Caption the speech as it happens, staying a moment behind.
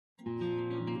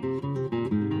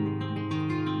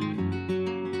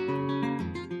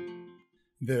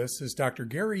This is Dr.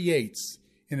 Gary Yates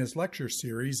in his lecture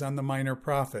series on the Minor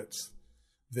Prophets.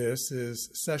 This is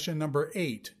session number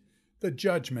 8, The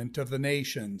Judgment of the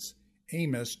Nations,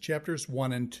 Amos chapters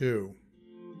 1 and 2.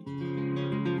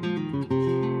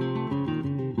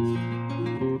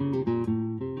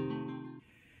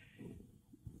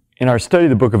 In our study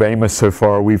of the book of Amos so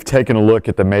far, we've taken a look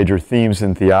at the major themes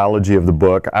and theology of the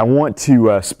book. I want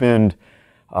to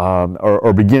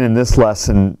begin in this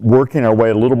lesson working our way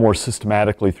a little more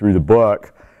systematically through the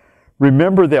book.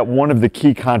 Remember that one of the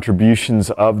key contributions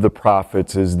of the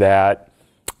prophets is that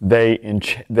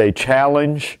they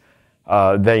challenge,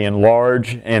 they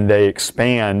enlarge, and they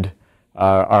expand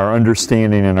our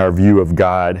understanding and our view of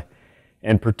God.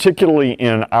 And particularly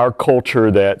in our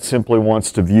culture that simply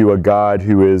wants to view a God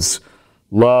who is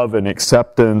love and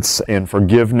acceptance and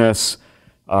forgiveness,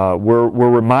 we're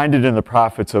reminded in the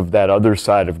prophets of that other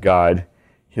side of God,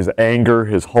 His anger,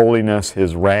 His holiness,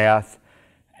 His wrath,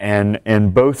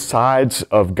 and both sides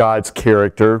of God's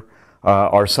character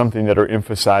are something that are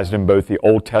emphasized in both the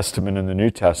Old Testament and the New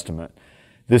Testament.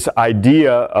 This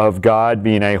idea of God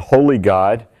being a holy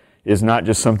God is not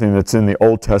just something that's in the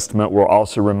Old Testament. We're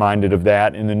also reminded of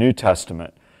that in the New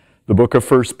Testament. The book of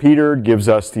 1 Peter gives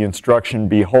us the instruction,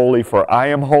 "Be holy, for I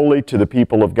am holy," to the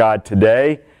people of God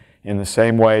today, in the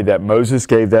same way that Moses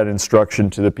gave that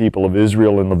instruction to the people of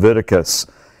Israel in Leviticus.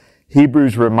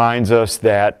 Hebrews reminds us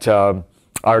that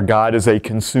our God is a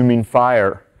consuming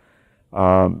fire.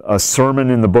 A sermon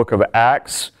in the book of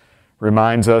Acts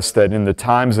reminds us that in the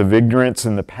times of ignorance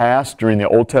in the past, during the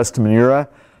Old Testament era,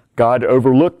 God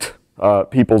overlooked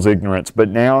people's ignorance, but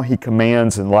now He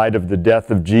commands, in light of the death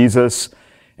of Jesus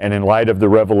and in light of the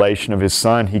revelation of His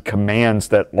Son, He commands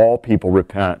that all people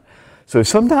repent. So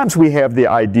sometimes we have the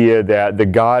idea that the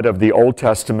God of the Old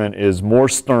Testament is more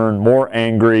stern, more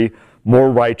angry, more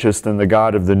righteous than the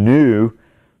God of the New.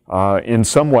 In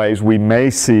some ways, we may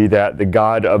see that the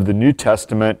God of the New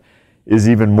Testament is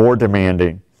even more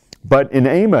demanding. But in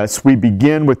Amos, we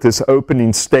begin with this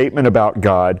opening statement about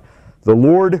God. The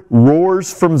Lord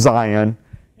roars from Zion,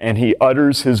 and He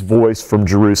utters His voice from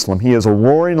Jerusalem. He is a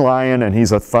roaring lion, and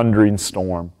He's a thundering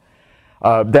storm.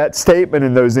 That statement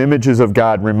and those images of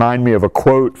God remind me of a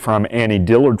quote from Annie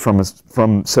Dillard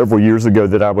from several years ago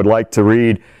that I would like to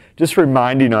read, just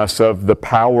reminding us of the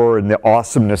power and the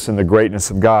awesomeness and the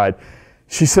greatness of God.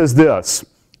 She says this,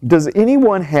 "Does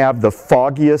anyone have the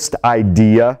foggiest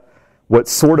idea what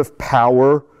sort of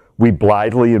power we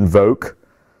blithely invoke?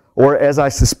 Or, as I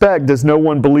suspect, does no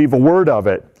one believe a word of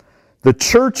it? The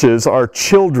churches are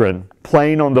children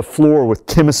playing on the floor with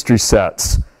chemistry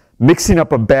sets, mixing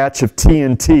up a batch of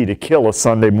TNT to kill a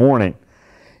Sunday morning.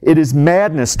 It is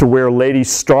madness to wear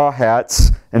ladies' straw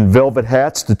hats and velvet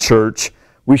hats to church.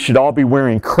 We should all be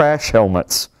wearing crash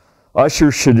helmets.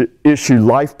 Ushers should issue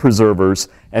life preservers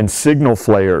and signal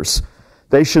flares.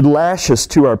 They should lash us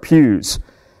to our pews.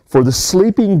 For the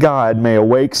sleeping God may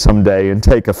awake someday and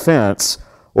take offense,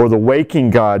 or the waking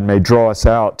God may draw us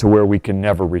out to where we can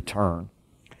never return."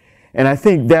 And I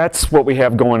think that's what we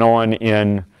have going on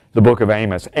in the book of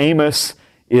Amos. Amos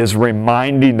is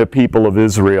reminding the people of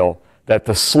Israel that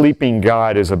the sleeping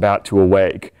God is about to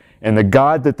awake. And the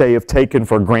God that they have taken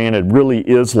for granted really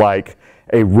is like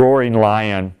a roaring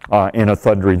lion in a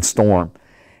thundering storm.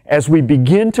 As we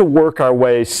begin to work our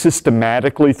way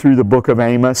systematically through the book of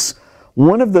Amos,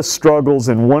 one of the struggles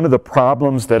and one of the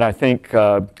problems that I think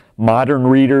modern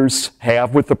readers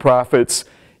have with the prophets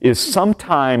is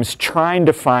sometimes trying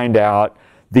to find out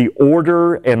the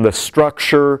order and the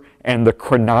structure and the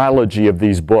chronology of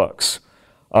these books.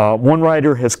 One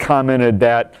writer has commented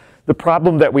that the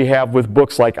problem that we have with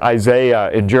books like Isaiah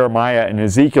and Jeremiah and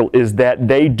Ezekiel is that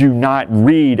they do not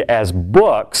read as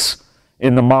books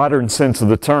in the modern sense of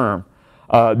the term.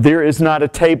 There is not a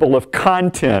table of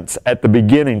contents at the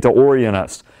beginning to orient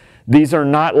us. These are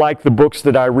not like the books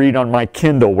that I read on my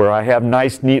Kindle where I have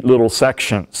nice, neat little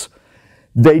sections.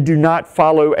 They do not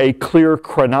follow a clear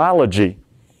chronology.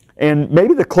 And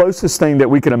maybe the closest thing that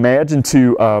we can imagine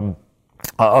to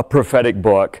a prophetic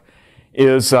book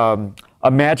is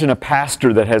imagine a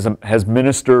pastor that has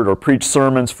ministered or preached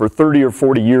sermons for 30 or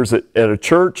 40 years at a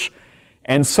church,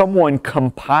 and someone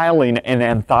compiling an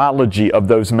anthology of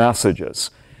those messages,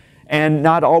 and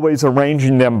not always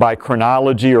arranging them by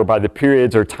chronology or by the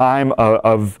periods or time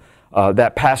of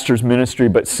that pastor's ministry,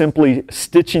 but simply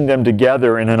stitching them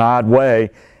together in an odd way.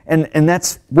 And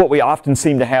that's what we often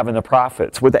seem to have in the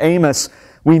prophets. With Amos,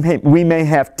 we may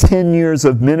have 10 years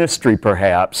of ministry,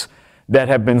 perhaps, that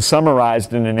have been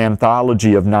summarized in an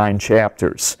anthology of 9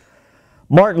 chapters.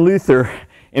 Martin Luther,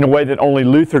 in a way that only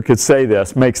Luther could say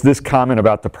this, makes this comment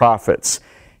about the prophets.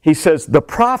 He says, "The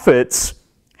prophets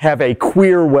have a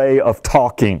queer way of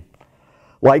talking.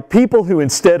 Like people who,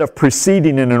 instead of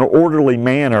proceeding in an orderly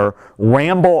manner,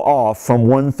 ramble off from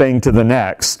one thing to the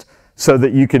next so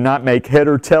that you cannot make head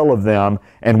or tail of them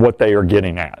and what they are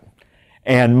getting at.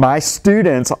 And my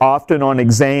students, often on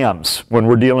exams, when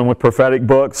we're dealing with prophetic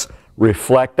books,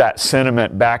 reflect that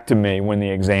sentiment back to me when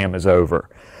the exam is over.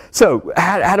 So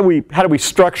how do we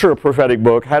structure a prophetic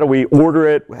book? How do we order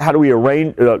it? How do we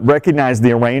recognize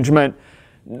the arrangement?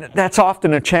 That's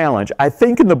often a challenge. I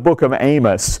think in the book of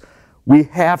Amos, we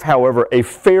have, however, a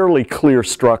fairly clear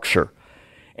structure.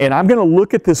 And I'm going to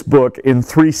look at this book in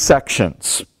 3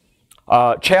 sections.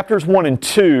 Chapters 1 and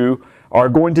 2 are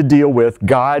going to deal with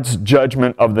God's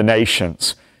judgment of the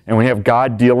nations. And we have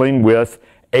God dealing with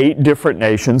 8 different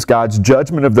nations, God's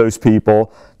judgment of those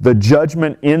people. The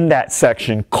judgment in that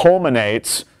section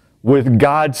culminates with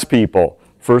God's people.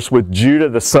 First with Judah,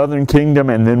 the southern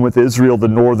kingdom, and then with Israel, the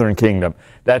northern kingdom.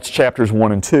 That's chapters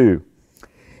 1 and 2.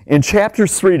 In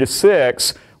chapters 3 to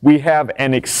 6, we have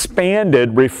an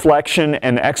expanded reflection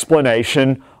and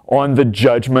explanation on the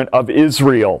judgment of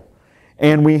Israel.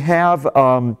 And we have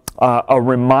a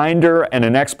reminder and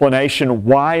an explanation,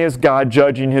 why is God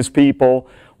judging His people?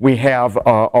 We have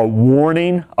a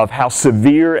warning of how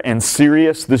severe and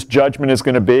serious this judgment is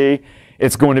going to be.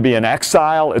 It's going to be an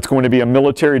exile. It's going to be a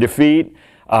military defeat.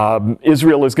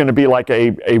 Israel is going to be like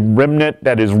a remnant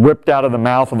that is ripped out of the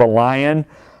mouth of a lion.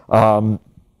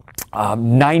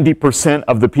 90%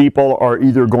 of the people are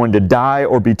either going to die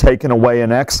or be taken away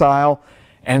in exile.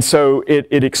 And so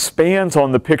it expands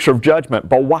on the picture of judgment.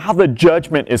 But while the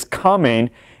judgment is coming,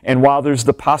 and while there's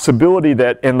the possibility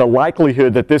that and the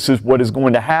likelihood that this is what is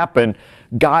going to happen,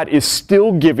 God is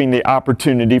still giving the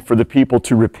opportunity for the people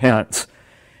to repent.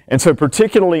 And so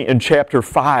particularly in chapter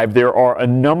 5, there are a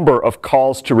number of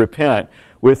calls to repent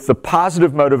with the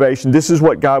positive motivation. This is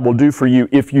what God will do for you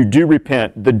if you do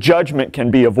repent. The judgment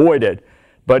can be avoided.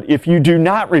 But if you do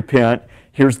not repent,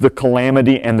 here's the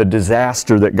calamity and the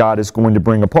disaster that God is going to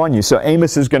bring upon you. So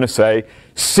Amos is going to say,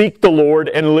 seek the Lord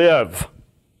and live.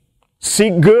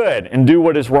 Seek good and do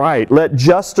what is right. Let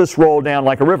justice roll down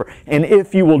like a river. And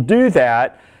if you will do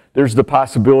that, there's the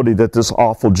possibility that this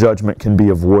awful judgment can be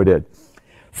avoided.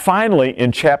 Finally,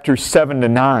 in chapters 7 to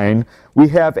 9, we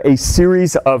have a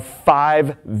series of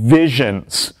 5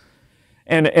 visions.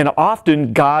 And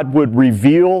often God would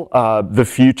reveal the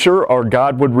future, or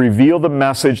God would reveal the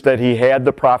message that He had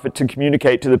the prophet to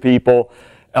communicate to the people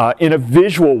in a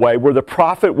visual way, where the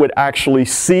prophet would actually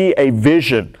see a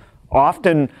vision,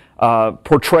 often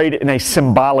portrayed in a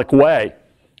symbolic way.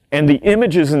 And the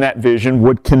images in that vision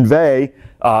would convey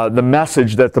the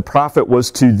message that the prophet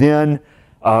was to then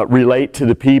relate to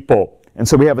the people. And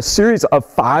so we have a series of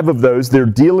 5 of those. They're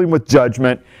dealing with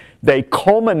judgment. They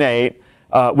culminate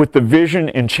with the vision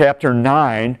in chapter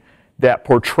 9 that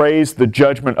portrays the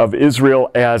judgment of Israel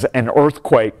as an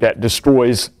earthquake that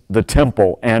destroys the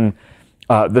temple and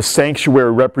the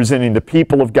sanctuary representing the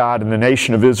people of God and the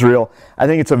nation of Israel. I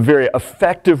think it's a very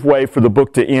effective way for the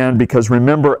book to end, because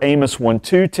remember, Amos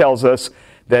 1:2 tells us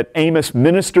that Amos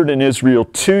ministered in Israel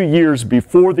 2 years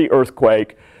before the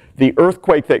earthquake. The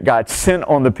earthquake that God sent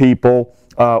on the people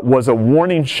was a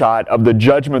warning shot of the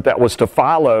judgment that was to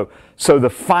follow. So the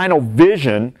final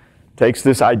vision takes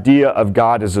this idea of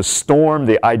God as a storm,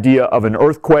 the idea of an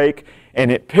earthquake,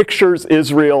 and it pictures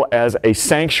Israel as a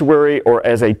sanctuary or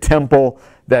as a temple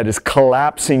that is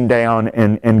collapsing down,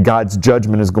 and God's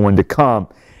judgment is going to come.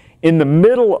 In the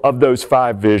middle of those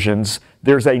 5 visions,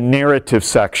 there's a narrative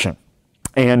section.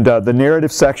 And the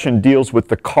narrative section deals with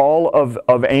the call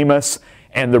of Amos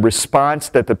and the response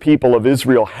that the people of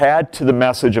Israel had to the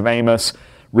message of Amos,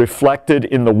 reflected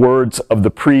in the words of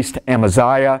the priest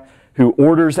Amaziah, who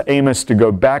orders Amos to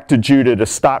go back to Judah, to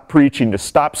stop preaching, to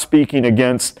stop speaking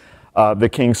against the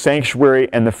king's sanctuary.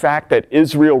 And the fact that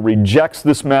Israel rejects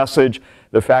this message,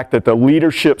 the fact that the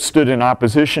leadership stood in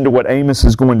opposition to what Amos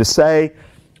is going to say,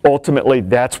 ultimately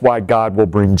that's why God will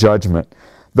bring judgment.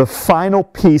 The final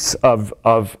piece of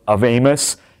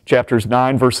Amos, chapters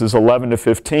 9 verses 11 to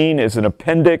 15, is an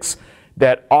appendix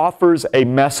that offers a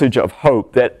message of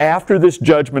hope, that after this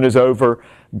judgment is over,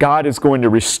 God is going to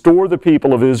restore the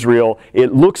people of Israel.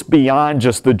 It looks beyond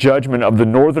just the judgment of the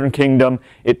northern kingdom.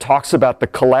 It talks about the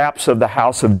collapse of the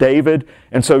house of David.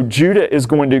 And so Judah is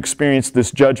going to experience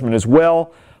this judgment as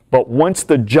well. But once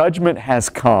the judgment has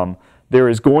come, there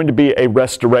is going to be a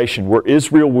restoration where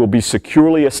Israel will be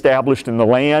securely established in the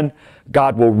land.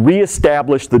 God will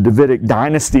reestablish the Davidic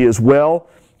dynasty as well.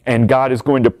 And God is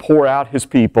going to pour out on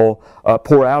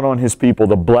His people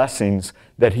the blessings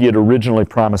that He had originally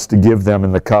promised to give them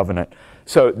in the covenant.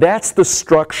 So that's the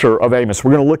structure of Amos.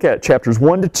 We're going to look at chapters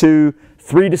 1 to 2,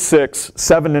 3 to 6,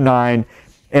 7 to 9.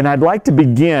 And I'd like to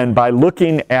begin by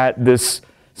looking at this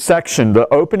section,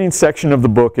 the opening section of the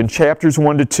book in chapters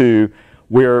 1 to 2,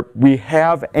 where we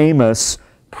have Amos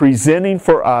presenting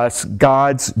for us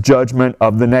God's judgment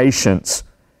of the nations.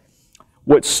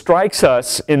 What strikes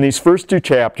us in these first two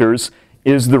chapters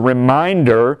is the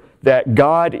reminder that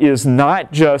God is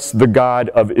not just the God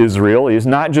of Israel. He is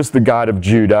not just the God of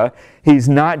Judah. He's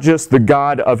not just the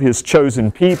God of His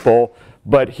chosen people,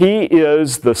 but He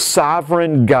is the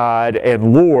sovereign God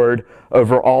and Lord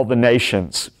over all the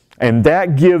nations. And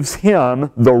that gives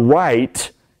Him the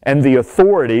right and the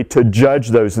authority to judge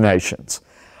those nations.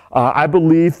 I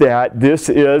believe that this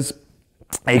is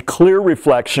a clear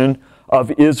reflection of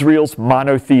Israel's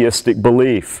monotheistic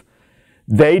belief.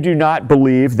 They do not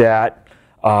believe that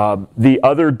the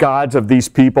other gods of these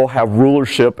people have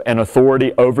rulership and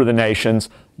authority over the nations.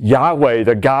 Yahweh,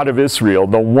 the God of Israel,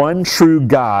 the one true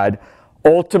God,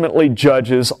 ultimately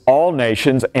judges all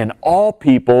nations, and all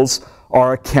peoples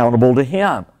are accountable to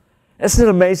Him. That's an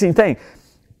amazing thing.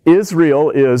 Israel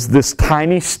is this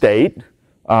tiny state,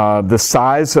 the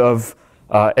size of,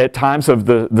 at times, of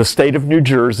the state of New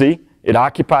Jersey. It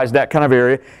occupies that kind of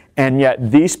area, and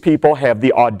yet these people have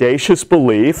the audacious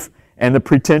belief and the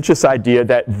pretentious idea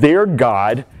that their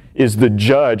God is the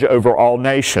judge over all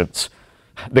nations.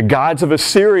 The gods of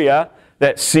Assyria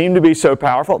that seem to be so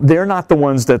powerful, they're not the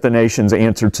ones that the nations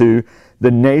answer to. The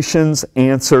nations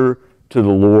answer to the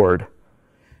Lord.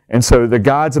 And so the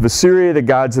gods of Assyria, the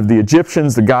gods of the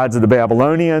Egyptians, the gods of the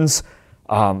Babylonians,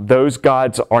 those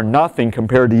gods are nothing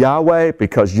compared to Yahweh,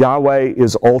 because Yahweh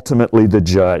is ultimately the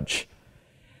judge.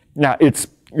 Now, it's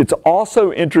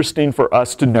also interesting for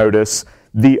us to notice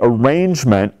the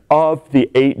arrangement of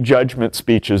the 8 judgment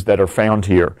speeches that are found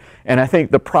here. And I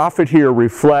think the prophet here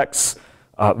reflects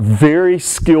very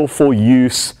skillful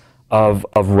use of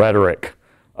rhetoric.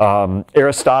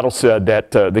 Aristotle said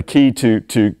that the key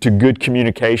to good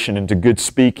communication and to good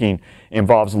speaking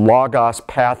involves logos,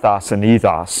 pathos, and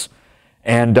ethos.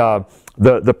 And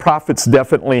the prophets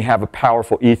definitely have a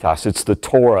powerful ethos. It's the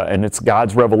Torah, and it's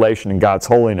God's revelation and God's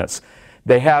holiness.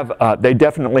 They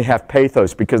definitely have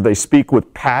pathos because they speak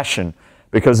with passion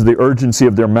because of the urgency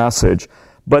of their message.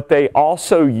 But they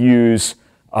also use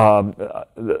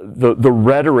the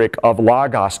rhetoric of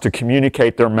logos to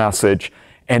communicate their message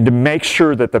and to make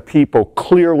sure that the people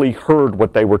clearly heard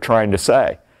what they were trying to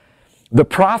say. The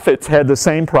prophets had the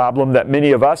same problem that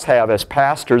many of us have as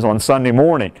pastors on Sunday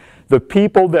morning. The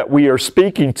people that we are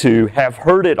speaking to have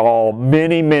heard it all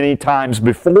many, many times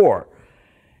before.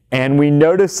 And we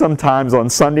notice sometimes on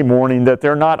Sunday morning that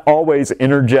they're not always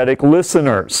energetic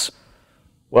listeners.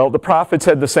 Well, the prophets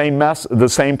had the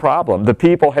same problem. The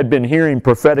people had been hearing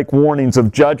prophetic warnings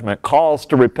of judgment, calls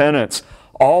to repentance,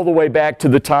 all the way back to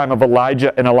the time of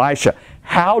Elijah and Elisha.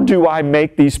 How do I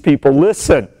make these people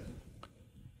listen?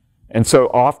 And so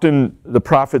often the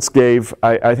prophets gave,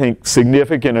 I think,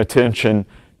 significant attention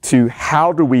to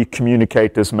how do we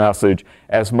communicate this message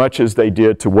as much as they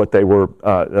did to what they were,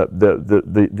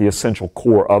 the essential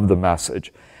core of the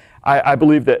message. I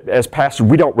believe that as pastors,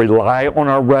 we don't rely on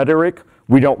our rhetoric.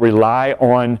 We don't rely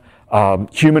on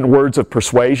human words of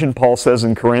persuasion, Paul says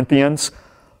in Corinthians.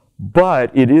 But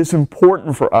it is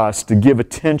important for us to give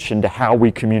attention to how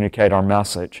we communicate our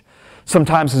message.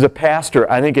 Sometimes as a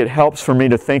pastor, I think it helps for me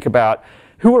to think about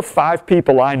who are 5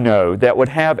 people I know that would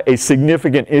have a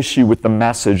significant issue with the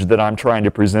message that I'm trying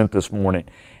to present this morning.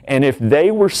 And if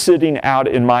they were sitting out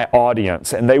in my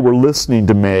audience and they were listening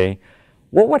to me,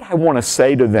 what would I want to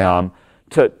say to them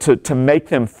to make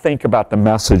them think about the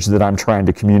message that I'm trying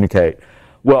to communicate?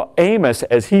 Well, Amos,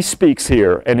 as he speaks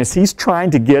here, and as he's trying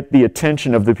to get the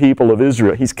attention of the people of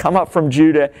Israel, he's come up from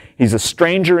Judah, he's a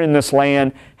stranger in this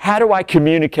land. How do I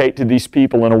communicate to these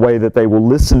people in a way that they will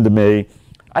listen to me?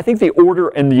 I think the order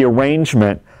and the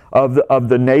arrangement of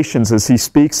the nations as he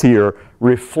speaks here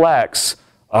reflects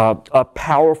a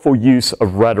powerful use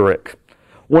of rhetoric.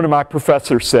 One of my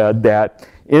professors said that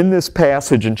in this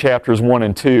passage in chapters 1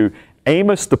 and 2,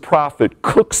 Amos the prophet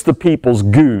cooks the people's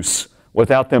goose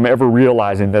without them ever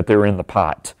realizing that they're in the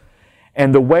pot.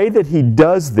 And the way that he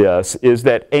does this is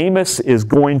that Amos is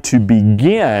going to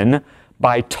begin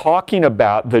by talking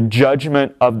about the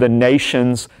judgment of the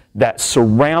nations that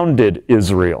surrounded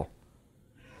Israel.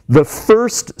 The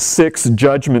first 6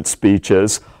 judgment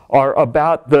speeches are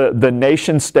about the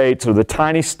nation states or the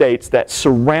tiny states that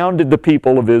surrounded the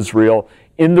people of Israel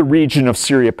in the region of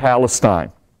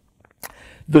Syria-Palestine.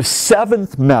 The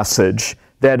 7th message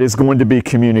that is going to be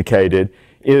communicated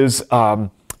is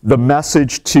the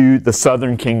message to the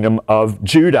southern kingdom of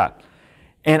Judah.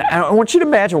 And I want you to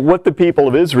imagine what the people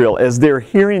of Israel, as they're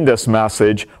hearing this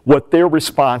message, what their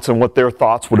response and what their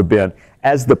thoughts would have been.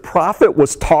 As the prophet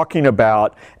was talking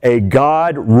about a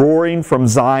God roaring from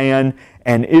Zion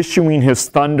and issuing his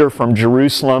thunder from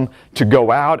Jerusalem to go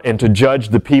out and to judge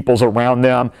the peoples around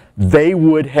them, they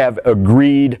would have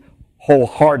agreed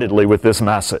wholeheartedly with this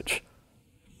message.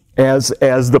 As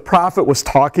the prophet was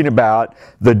talking about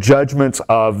the judgments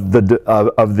of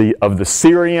the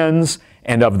Syrians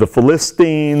and of the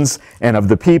Philistines and of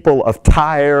the people of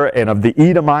Tyre and of the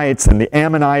Edomites and the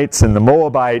Ammonites and the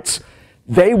Moabites,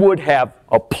 they would have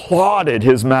applauded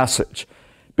his message,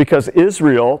 because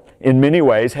Israel, in many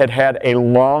ways, had had a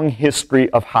long history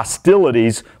of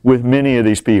hostilities with many of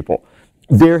these people.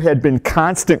 There had been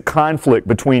constant conflict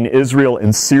between Israel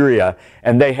and Syria,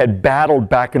 and they had battled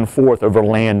back and forth over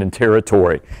land and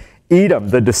territory. Edom,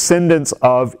 the descendants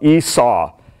of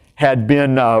Esau, had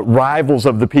been rivals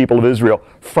of the people of Israel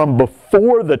from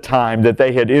before the time that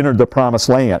they had entered the Promised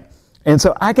Land. And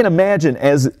so I can imagine,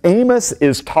 as Amos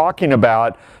is talking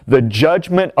about the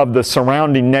judgment of the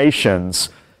surrounding nations,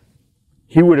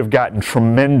 he would have gotten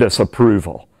tremendous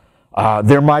approval.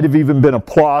 There might have even been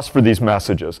applause for these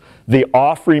messages. The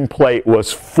offering plate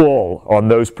was full on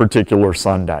those particular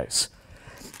Sundays.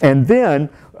 And then,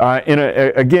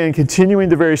 again, continuing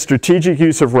the very strategic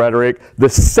use of rhetoric, the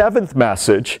seventh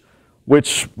message,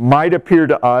 which might appear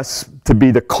to us to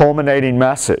be the culminating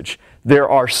message. There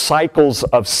are cycles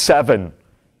of 7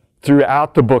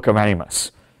 throughout the book of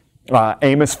Amos.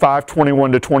 Amos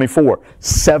 5:21-24,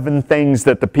 7 things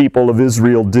that the people of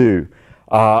Israel do.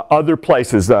 Other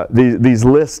places, these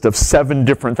lists of 7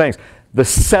 different things. The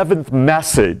 7th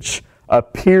message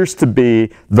appears to be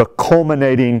the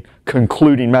culminating,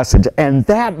 concluding message. And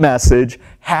that message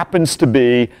happens to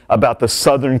be about the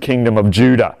southern kingdom of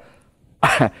Judah.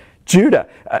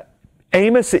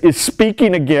 Amos is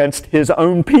speaking against his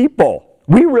own people.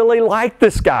 We really like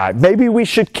this guy. Maybe we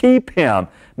should keep him.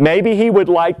 Maybe he would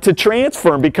like to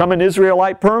transfer and become an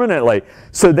Israelite permanently.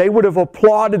 So they would have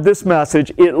applauded this message.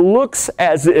 It looks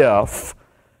as if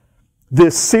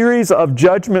this series of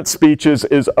judgment speeches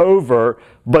is over,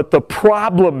 but the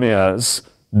problem is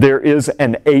there is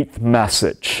an 8th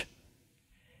message.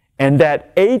 And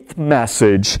that 8th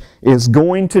message is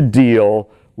going to deal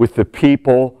with the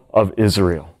people of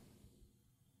Israel.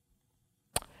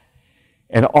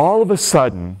 And all of a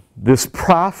sudden, this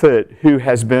prophet who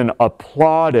has been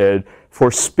applauded for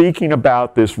speaking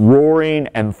about this roaring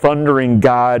and thundering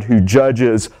God who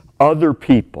judges other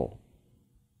people,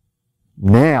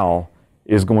 now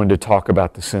is going to talk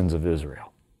about the sins of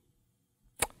Israel.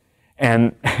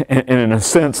 And in a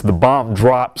sense, the bomb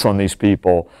drops on these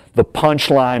people. The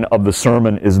punchline of the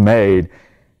sermon is made.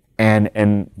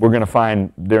 And we're going to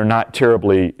find they're not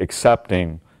terribly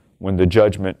accepting when the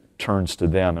judgment turns to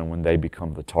them and when they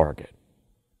become the target.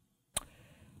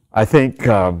 I think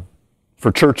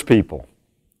for church people,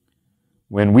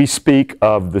 when we speak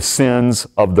of the sins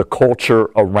of the culture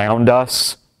around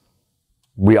us,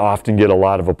 we often get a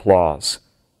lot of applause.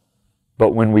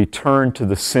 But when we turn to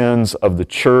the sins of the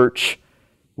church,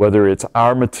 whether it's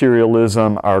our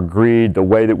materialism, our greed, the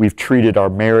way that we've treated our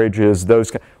marriages,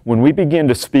 when we begin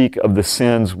to speak of the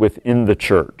sins within the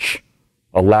church,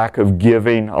 a lack of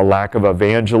giving, a lack of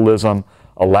evangelism,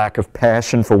 a lack of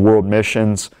passion for world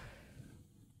missions,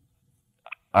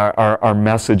 our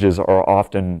messages are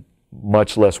often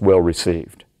much less well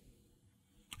received.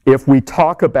 If we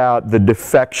talk about the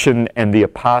defection and the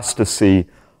apostasy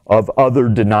of other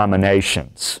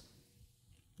denominations,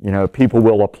 people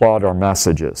will applaud our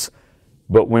messages.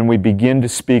 But when we begin to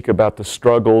speak about the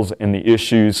struggles and the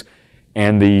issues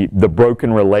and the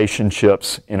broken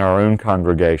relationships in our own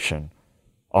congregation,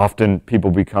 often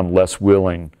people become less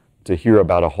willing to hear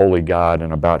about a holy God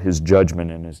and about His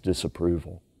judgment and His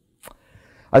disapproval.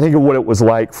 I think of what it was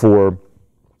like for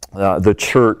the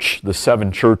church, the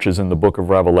 7 churches in the book of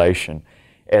Revelation,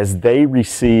 as they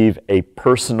receive a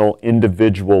personal,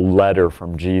 individual letter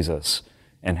from Jesus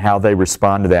and how they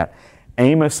respond to that.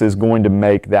 Amos is going to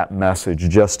make that message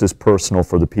just as personal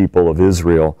for the people of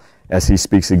Israel as he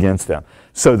speaks against them.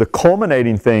 So the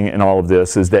culminating thing in all of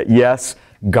this is that, yes,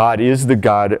 God is the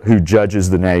God who judges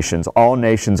the nations. All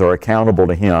nations are accountable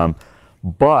to Him,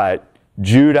 but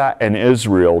Judah and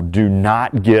Israel do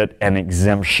not get an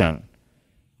exemption.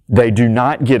 They do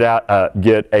not get a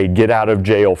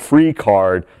get-out-of-jail-free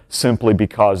card simply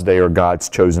because they are God's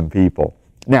chosen people.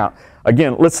 Now,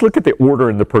 again, let's look at the order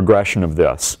and the progression of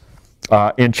this.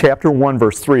 In chapter 1,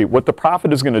 verse 3, what the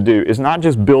prophet is going to do is not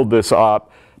just build this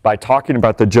up by talking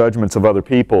about the judgments of other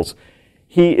peoples.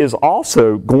 He is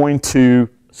also going to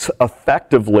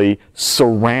effectively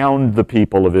surround the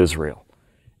people of Israel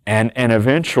And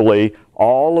eventually,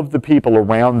 all of the people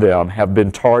around them have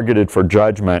been targeted for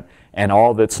judgment, and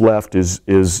all that's left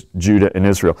is Judah and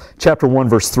Israel. Chapter 1,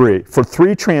 verse 3, for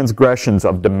 3 transgressions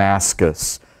of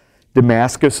Damascus.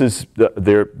 Damascus is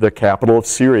the capital of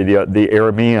Syria, the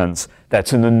Arameans.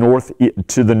 That's in the north,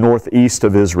 to the northeast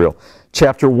of Israel.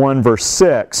 Chapter 1, verse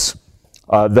 6,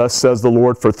 thus says the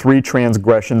Lord, for 3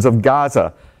 transgressions of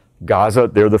Gaza. Gaza,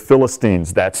 they're the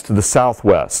Philistines. That's to the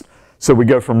southwest. So we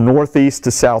go from northeast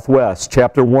to southwest.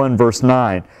 Chapter 1, verse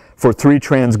 9, for 3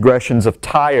 transgressions of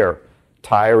Tyre.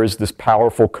 Tyre is this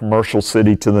powerful commercial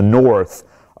city to the north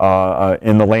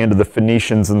in the land of the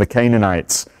Phoenicians and the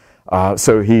Canaanites.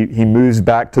 So he moves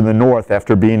back to the north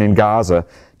after being in Gaza.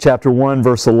 Chapter 1,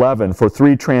 verse 11, for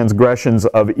 3 transgressions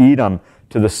of Edom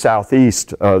to the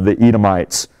southeast, the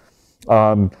Edomites.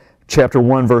 Chapter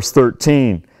 1, verse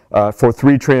 13, for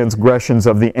 3 transgressions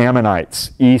of the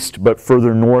Ammonites, east but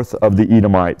further north of the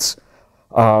Edomites.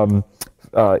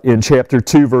 In chapter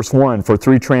 2, verse 1, for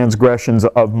 3 transgressions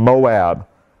of Moab.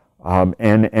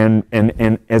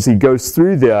 And as he goes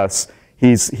through this,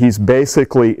 he's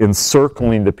basically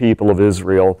encircling the people of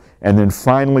Israel, and then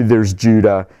finally there's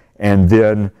Judah, and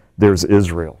then there's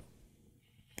Israel.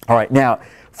 All right, now,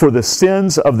 for the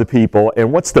sins of the people,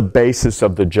 and what's the basis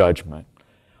of the judgment?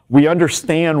 We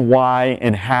understand why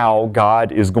and how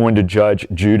God is going to judge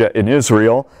Judah and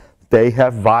Israel. They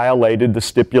have violated the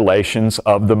stipulations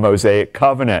of the Mosaic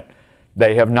covenant.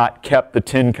 They have not kept the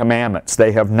 10 commandments.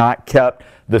 They have not kept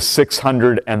the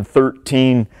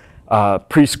 613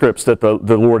 prescripts that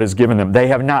the Lord has given them. They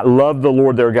have not loved the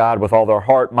Lord their God with all their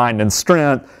heart, mind, and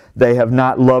strength. They have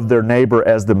not loved their neighbor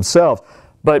as themselves.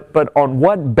 But on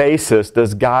what basis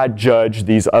does God judge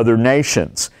these other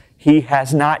nations? He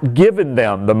has not given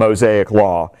them the Mosaic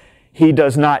law. He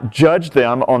does not judge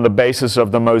them on the basis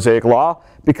of the Mosaic law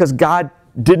because God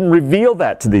didn't reveal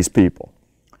that to these people.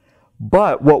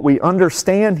 But what we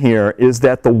understand here is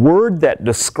that the word that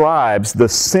describes the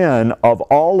sin of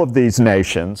all of these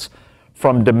nations,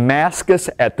 from Damascus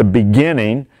at the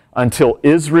beginning until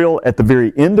Israel at the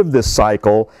very end of this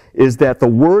cycle, is that the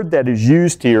word that is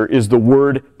used here is the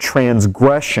word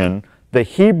transgression, the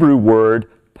Hebrew word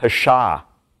pesha.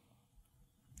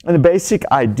 And the basic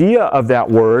idea of that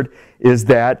word is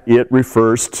that it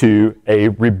refers to a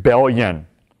rebellion.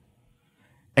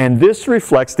 And this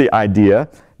reflects the idea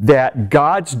that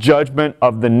God's judgment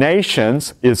of the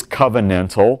nations is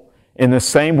covenantal in the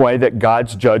same way that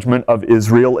God's judgment of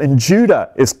Israel and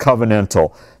Judah is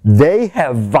covenantal. They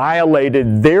have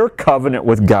violated their covenant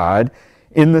with God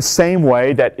in the same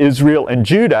way that Israel and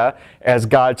Judah, as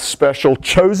God's special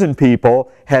chosen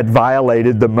people, had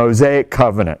violated the Mosaic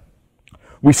covenant.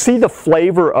 We see the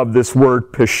flavor of this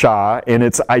word pesha in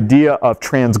its idea of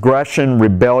transgression,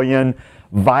 rebellion,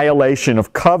 violation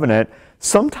of covenant,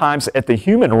 sometimes at the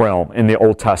human realm in the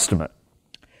Old Testament.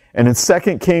 And in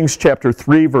 2 Kings chapter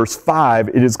 3, verse 5,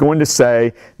 it is going to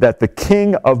say that the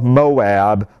king of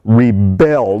Moab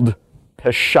rebelled,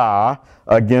 pesha,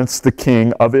 against the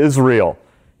king of Israel.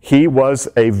 He was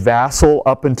a vassal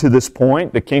up until this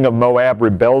point. The king of Moab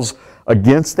rebels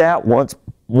against that,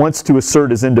 wants to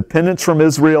assert his independence from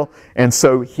Israel, and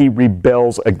so he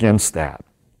rebels against that.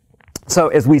 So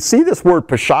as we see this word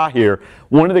pesha here,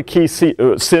 one of the key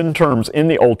sin terms in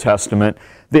the Old Testament,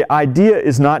 the idea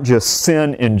is not just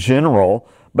sin in general,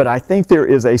 but I think there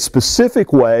is a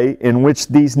specific way in which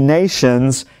these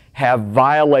nations have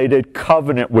violated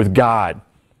covenant with God.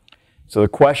 So the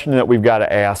question that we've got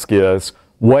to ask is,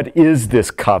 what is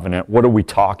this covenant? What are we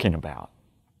talking about?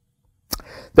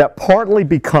 That partly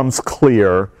becomes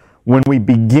clear when we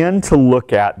begin to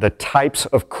look at the types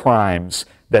of crimes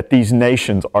that these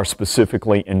nations are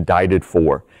specifically indicted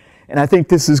for. And I think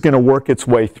this is going to work its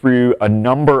way through a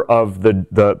number of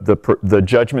the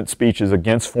judgment speeches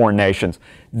against foreign nations.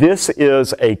 This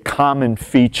is a common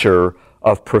feature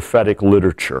of prophetic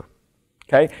literature.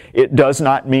 Okay? It does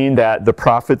not mean that the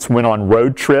prophets went on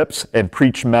road trips and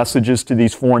preached messages to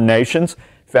these foreign nations.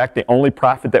 In fact, the only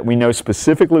prophet that we know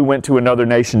specifically went to another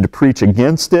nation to preach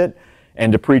against it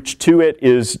and to preach to it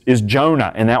is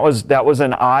Jonah. And that was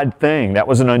an odd thing. That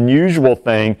was an unusual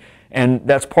thing. And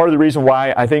that's part of the reason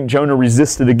why I think Jonah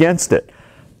resisted against it.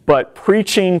 But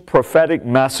preaching prophetic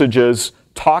messages,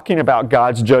 talking about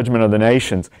God's judgment of the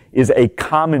nations, is a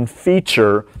common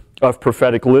feature of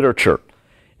prophetic literature.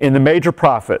 In the major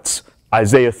prophets,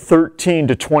 Isaiah 13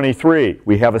 to 23,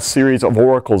 we have a series of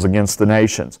oracles against the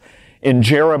nations. In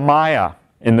Jeremiah,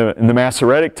 in the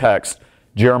Masoretic text,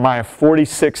 Jeremiah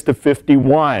 46 to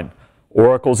 51,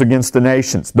 oracles against the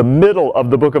nations. The middle of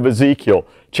the book of Ezekiel,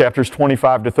 chapters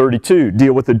 25 to 32,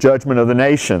 deal with the judgment of the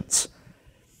nations.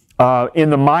 In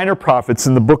the minor prophets,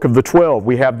 in the book of the 12,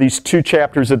 we have these 2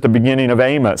 chapters at the beginning of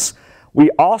Amos.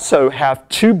 We also have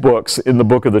 2 books in the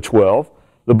book of the 12,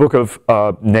 the book of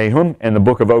Nahum and the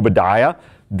book of Obadiah.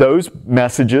 Those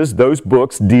messages, those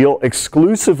books deal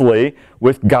exclusively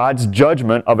with God's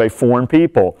judgment of a foreign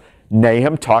people.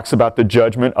 Nahum talks about the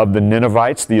judgment of the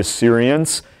Ninevites, the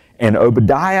Assyrians, and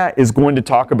Obadiah is going to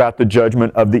talk about the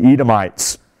judgment of the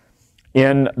Edomites.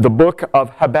 In the book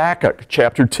of Habakkuk,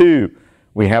 chapter 2,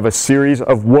 we have a series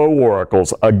of woe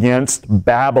oracles against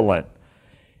Babylon.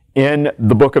 In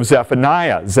the book of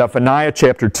Zephaniah, Zephaniah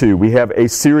chapter 2, we have a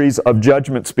series of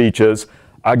judgment speeches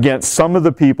against some of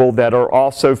the people that are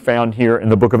also found here in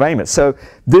the book of Amos. So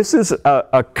this is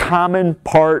a common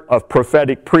part of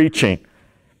prophetic preaching.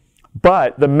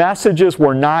 But the messages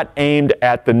were not aimed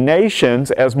at the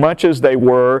nations as much as they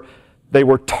were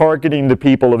targeting the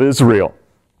people of Israel.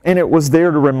 And it was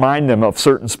there to remind them of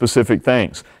certain specific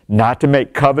things. Not to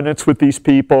make covenants with these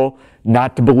people,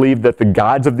 not to believe that the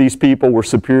gods of these people were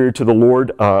superior to the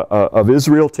Lord of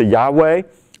Israel, to Yahweh,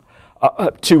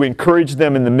 to encourage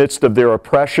them in the midst of their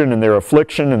oppression and their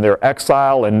affliction and their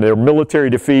exile and their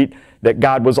military defeat, that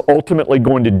God was ultimately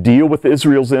going to deal with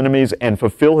Israel's enemies and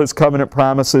fulfill His covenant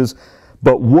promises.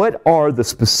 But what are the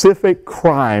specific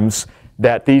crimes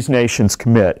that these nations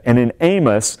commit? And in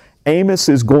Amos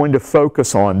is going to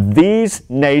focus on these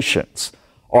nations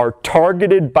are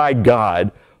targeted by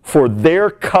God for their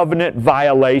covenant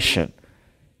violation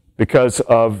because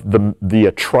of the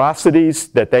atrocities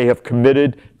that they have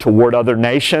committed toward other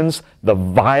nations, the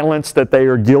violence that they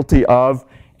are guilty of,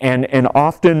 and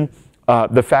often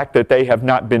the fact that they have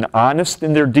not been honest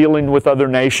in their dealing with other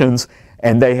nations,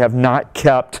 and they have not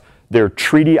kept their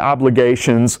treaty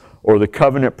obligations or the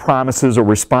covenant promises or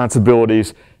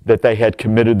responsibilities that they had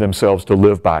committed themselves to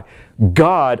live by.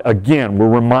 God, again, we're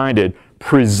reminded,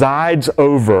 presides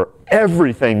over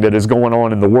everything that is going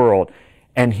on in the world,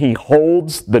 and He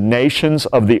holds the nations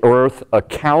of the earth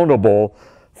accountable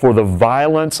for the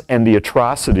violence and the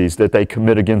atrocities that they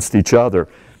commit against each other.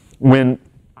 When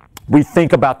we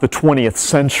think about the 20th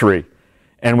century,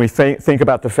 and we think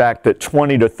about the fact that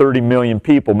 20 to 30 million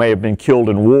people may have been killed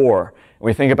in war,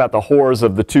 we think about the horrors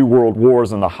of the 2 world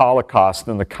wars and the Holocaust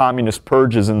and the communist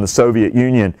purges in the Soviet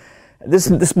Union.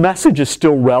 This message is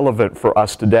still relevant for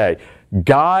us today.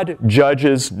 God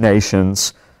judges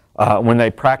nations when they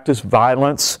practice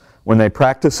violence, when they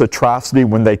practice atrocity,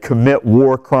 when they commit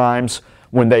war crimes,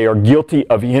 when they are guilty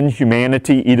of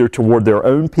inhumanity either toward their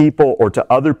own people or to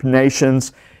other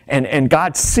nations. And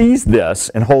God sees this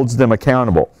and holds them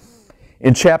accountable.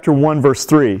 In chapter 1, verse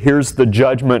 3, here's the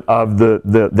judgment of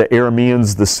the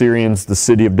Arameans, the Syrians, the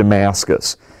city of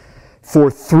Damascus.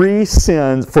 For 3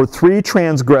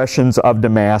 transgressions of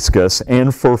Damascus,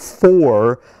 and for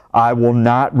 4 I will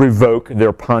not revoke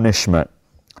their punishment,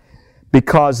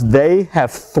 because they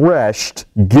have threshed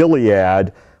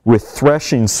Gilead with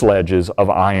threshing sledges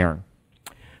of iron.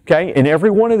 Okay, in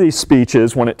every one of these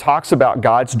speeches, when it talks about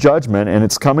God's judgment and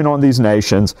it's coming on these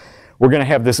nations, we're going to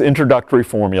have this introductory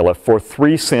formula for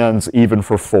 3 sins, even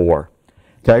for 4.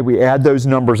 Okay, we add those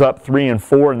numbers up, 3 and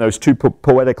 4, in those 2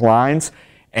 poetic lines,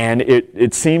 and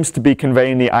it seems to be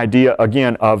conveying the idea,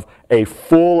 again, of a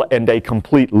full and a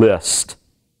complete list.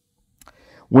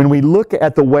 When we look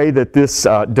at the way that this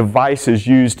device is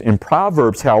used in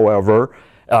Proverbs, however,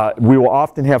 we will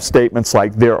often have statements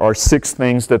like, there are 6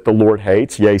 things that the Lord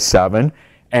hates, yea, 7.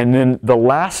 And then the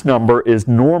last number is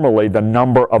normally the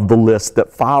number of the list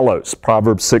that follows,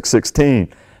 Proverbs 6:16.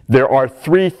 There are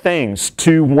 3 things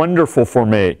too wonderful for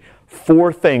me,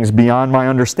 4 things beyond my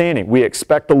understanding. We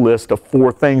expect a list of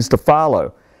 4 things to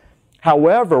follow.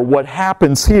 However, what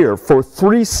happens here, for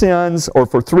 3 sins or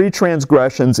for 3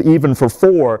 transgressions, even for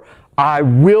 4, I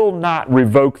will not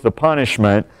revoke the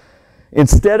punishment.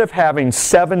 Instead of having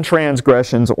 7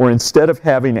 transgressions, or instead of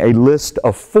having a list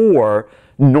of 4,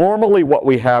 normally what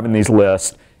we have in these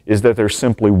lists is that there's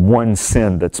simply 1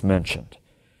 sin that's mentioned.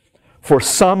 For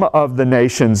some of the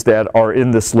nations that are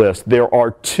in this list, there are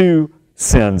 2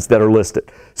 sins that are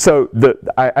listed. So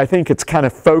I think it's kind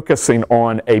of focusing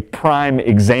on a prime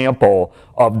example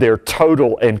of their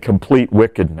total and complete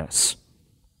wickedness.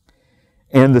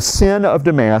 And the sin of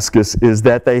Damascus is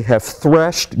that they have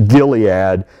threshed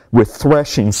Gilead with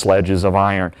threshing sledges of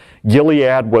iron.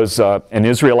 Gilead was an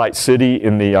Israelite city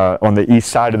in on the east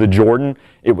side of the Jordan.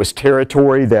 It was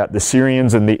territory that the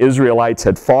Syrians and the Israelites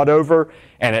had fought over.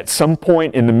 And at some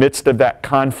point in the midst of that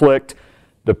conflict,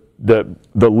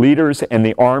 the leaders and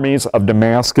the armies of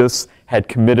Damascus had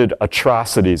committed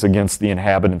atrocities against the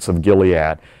inhabitants of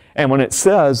Gilead. And when it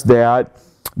says that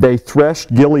they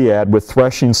threshed Gilead with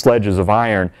threshing sledges of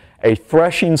iron, a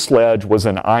threshing sledge was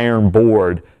an iron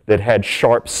board that had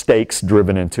sharp stakes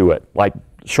driven into it, like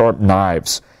sharp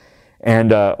knives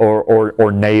and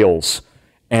or nails.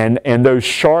 And those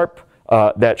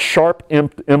that sharp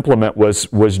implement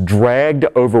was dragged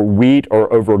over wheat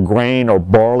or over grain or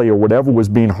barley or whatever was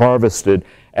being harvested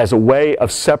as a way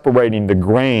of separating the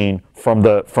grain from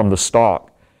the stalk.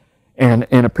 And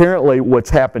apparently what's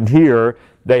happened here,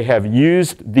 they have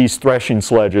used these threshing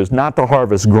sledges not to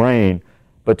harvest grain,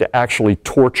 but to actually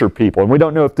torture people. And we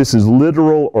don't know if this is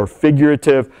literal or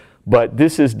figurative, but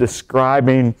this is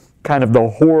describing kind of the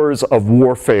horrors of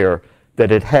warfare that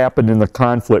had happened in the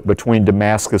conflict between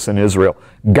Damascus and Israel.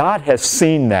 God has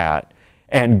seen that,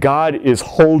 and God is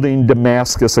holding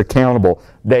Damascus accountable.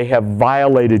 They have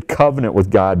violated covenant with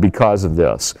God because of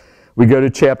this. We go to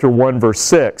chapter 1, verse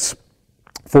 6.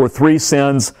 For 3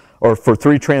 sins, or for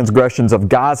 3 transgressions of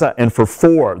Gaza, and for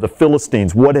 4, the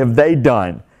Philistines, what have they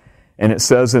done? And it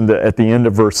says at the end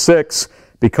of verse 6,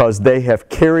 because they have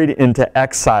carried into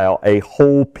exile a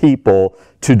whole people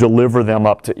to deliver them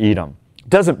up to Edom. It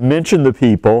doesn't mention the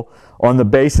people on the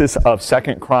basis of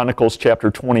 2 Chronicles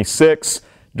chapter 26.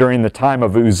 During the time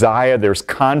of Uzziah, there's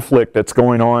conflict that's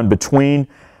going on between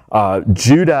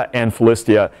Judah and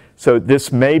Philistia. So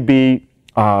this may be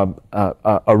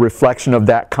a reflection of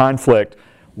that conflict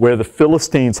where the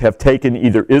Philistines have taken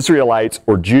either Israelites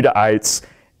or Judahites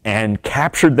and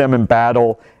captured them in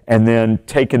battle and then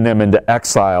taken them into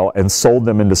exile and sold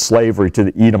them into slavery to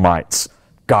the Edomites.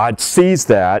 God sees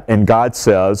that, and God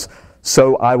says,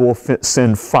 so I will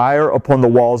send fire upon the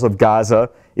walls of Gaza.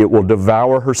 It will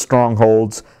devour her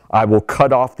strongholds. I will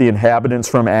cut off the inhabitants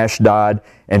from Ashdod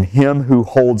and him who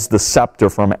holds the scepter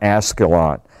from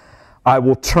Askelon. I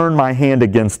will turn my hand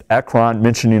against Ekron,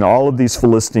 mentioning all of these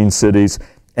Philistine cities,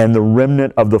 and the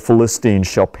remnant of the Philistines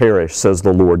shall perish, says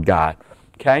the Lord God.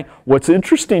 Okay? What's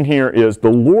interesting here is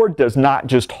the Lord does not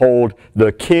just hold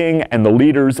the king and the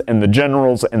leaders and the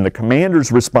generals and the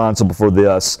commanders responsible for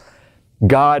this.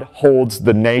 God holds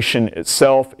the nation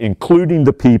itself, including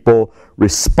the people,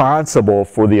 responsible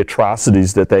for the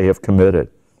atrocities that they have committed.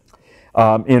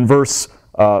 In verse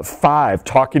 5,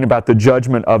 talking about the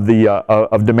judgment of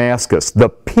Damascus, the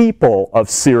people of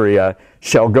Syria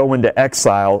shall go into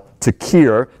exile to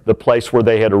Kir, the place where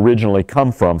they had originally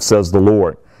come from, says the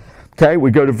Lord. Okay,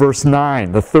 we go to verse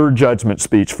 9, the third judgment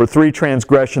speech. For 3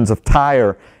 transgressions of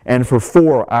Tyre, and for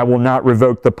 4 I will not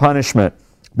revoke the punishment,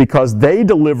 because they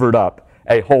delivered up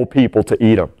a whole people to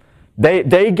Edom.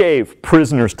 They gave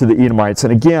prisoners to the Edomites,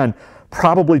 and again,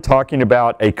 probably talking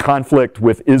about a conflict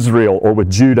with Israel or with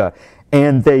Judah,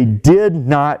 and they did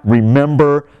not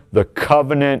remember the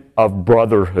covenant of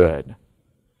brotherhood.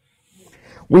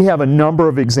 We have a number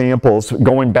of examples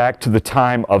going back to the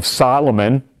time of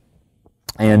Solomon,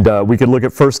 and we could look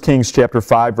at 1 Kings chapter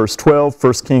 5, verse 12,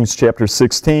 1 Kings chapter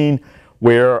 16,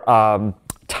 where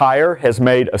Tyre has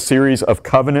made a series of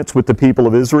covenants with the people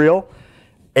of Israel.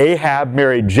 Ahab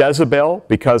married Jezebel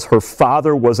because her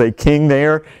father was a king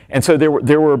there. And so there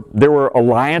were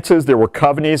alliances, there were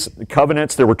covenants,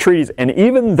 there were treaties. And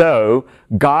even though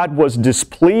God was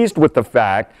displeased with the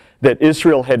fact that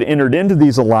Israel had entered into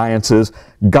these alliances,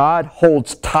 God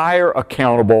holds Tyre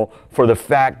accountable for the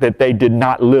fact that they did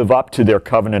not live up to their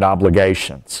covenant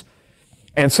obligations.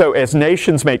 And so as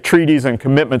nations make treaties and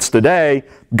commitments today,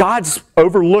 God's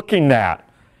overlooking that.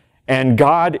 And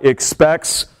God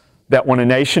expects that when a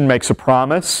nation makes a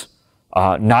promise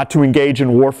not to engage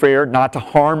in warfare, not to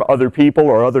harm other people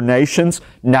or other nations,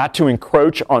 not to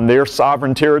encroach on their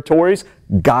sovereign territories,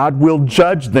 God will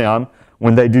judge them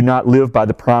when they do not live by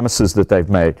the promises that they've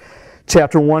made.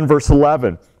 Chapter 1, verse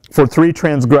 11, for 3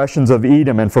 transgressions of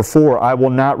Edom, and for 4 I will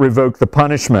not revoke the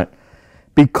punishment,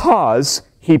 because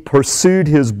he pursued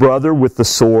his brother with the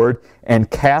sword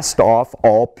and cast off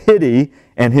all pity,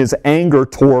 and his anger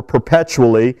tore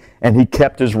perpetually, and he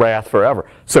kept his wrath forever.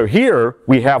 So here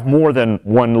we have more than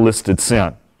one listed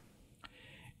sin.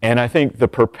 And I think the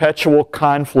perpetual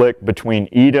conflict between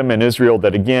Edom and Israel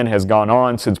that again has gone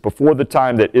on since before the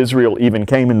time that Israel even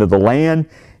came into the land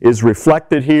is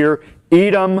reflected here.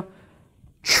 Edom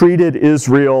treated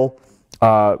Israel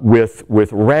with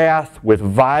wrath, with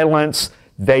violence.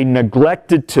 They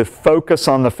neglected to focus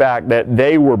on the fact that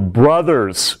they were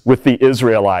brothers with the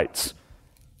Israelites.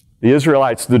 The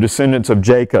Israelites, the descendants of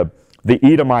Jacob. The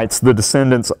Edomites, the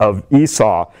descendants of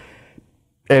Esau.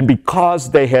 And because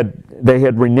they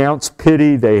had renounced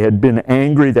pity, they had been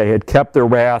angry, they had kept their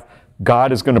wrath,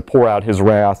 God is going to pour out his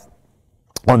wrath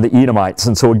on the Edomites.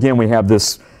 And so again, we have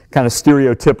this kind of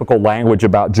stereotypical language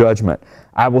about judgment.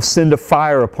 I will send a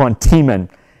fire upon Teman,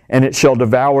 and it shall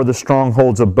devour the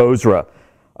strongholds of Bozrah.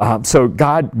 So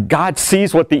God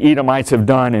sees what the Edomites have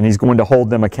done, and He's going to hold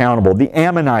them accountable. The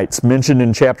Ammonites, mentioned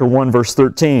in chapter 1, verse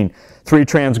 13, 3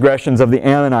 transgressions of the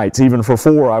Ammonites, even for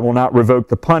 4, I will not revoke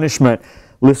the punishment.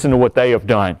 Listen to what they have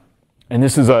done. And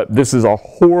this is a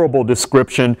horrible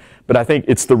description, but I think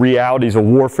it's the realities of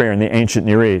warfare in the ancient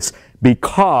Near East.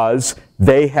 Because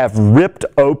they have ripped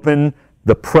open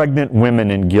the pregnant women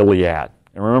in Gilead.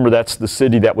 And remember, that's the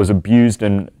city that was abused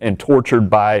and tortured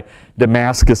by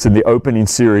Damascus in the opening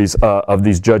series of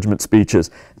these judgment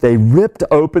speeches. They ripped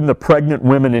open the pregnant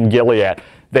women in Gilead.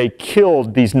 They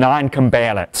killed these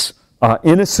non-combatants.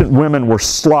 Innocent women were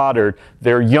slaughtered.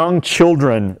 Their young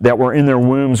children that were in their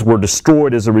wombs were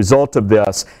destroyed as a result of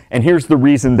this. And here's the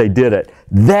reason they did it: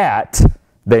 that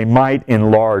they might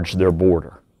enlarge their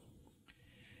border.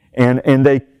 And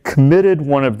they committed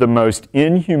one of the most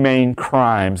inhumane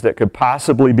crimes that could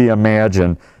possibly be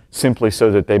imagined, simply so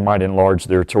that they might enlarge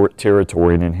their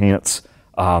territory and enhance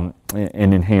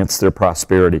their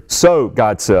prosperity. So,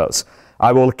 God says,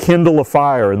 I will kindle a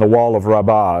fire in the wall of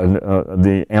Rabbah,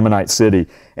 the Ammonite city,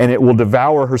 and it will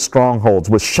devour her strongholds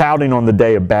with shouting on the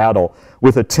day of battle,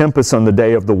 with a tempest on the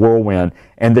day of the whirlwind,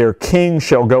 and their king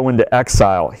shall go into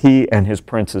exile, he and his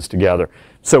princes together.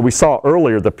 So we saw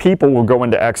earlier, the people will go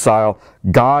into exile.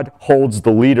 God holds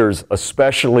the leaders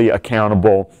especially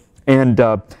accountable. And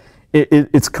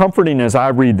it's comforting as I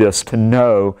read this to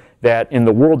know that in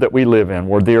the world that we live in,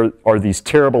 where there are these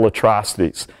terrible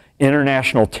atrocities,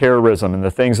 international terrorism and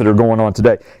the things that are going on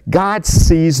today, God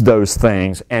sees those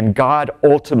things, and God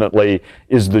ultimately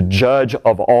is the judge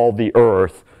of all the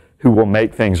earth who will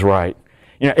make things right.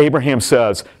 You know, Abraham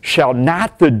says, shall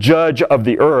not the judge of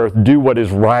the earth do what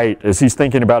is right, as he's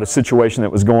thinking about a situation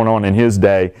that was going on in his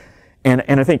day. And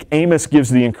I think Amos gives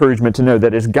the encouragement to know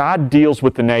that as God deals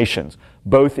with the nations,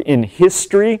 both in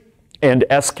history and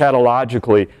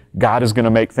eschatologically, God is going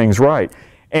to make things right.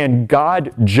 And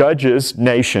God judges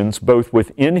nations both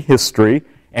within history,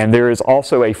 and there is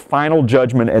also a final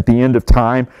judgment at the end of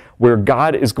time where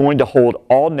God is going to hold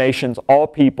all nations, all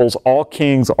peoples, all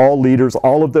kings, all leaders,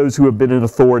 all of those who have been in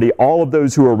authority, all of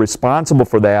those who are responsible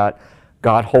for that.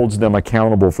 God holds them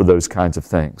accountable for those kinds of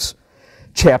things.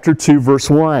 Chapter 2, verse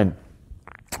 1,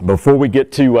 before we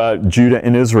get to Judah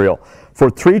and Israel. For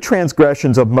 3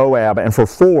 transgressions of Moab, and for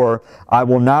 4, I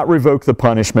will not revoke the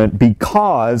punishment,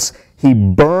 because he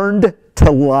burned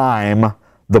to lime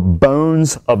the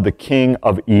bones of the king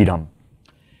of Edom.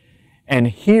 And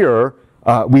here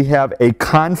we have a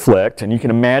conflict, and you can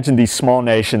imagine these small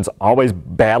nations always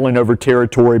battling over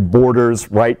territory,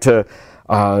 borders, right to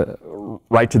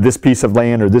this piece of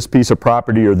land or this piece of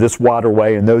property or this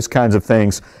waterway and those kinds of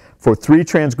things. For 3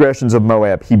 transgressions of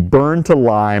Moab, he burned to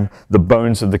lime the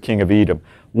bones of the king of Edom.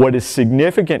 What is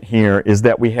significant here is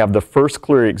that we have the first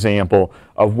clear example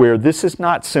of where this is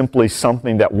not simply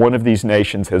something that one of these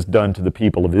nations has done to the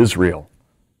people of Israel.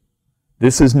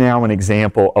 This is now an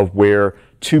example of where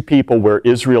 2 people where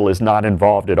Israel is not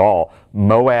involved at all,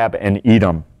 Moab and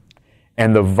Edom.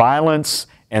 And the violence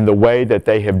and the way that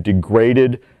they have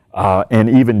degraded and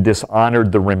even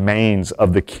dishonored the remains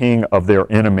of the king of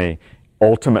their enemy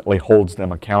ultimately holds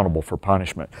them accountable for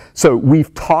punishment. So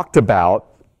we've talked about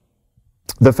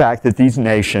the fact that these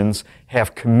nations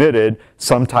have committed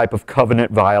some type of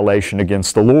covenant violation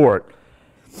against the Lord.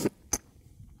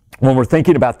 When we're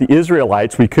thinking about the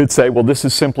Israelites, we could say, well, this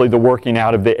is simply the working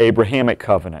out of the Abrahamic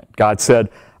covenant. God said,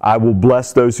 I will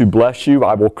bless those who bless you,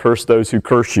 I will curse those who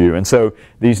curse you. And so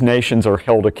these nations are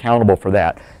held accountable for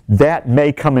that. That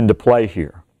may come into play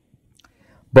here.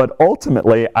 But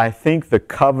ultimately, I think the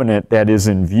covenant that is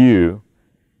in view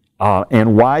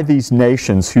and why these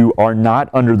nations who are not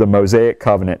under the Mosaic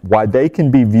covenant, why they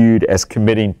can be viewed as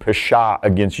committing pesha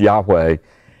against Yahweh,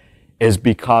 is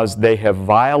because they have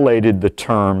violated the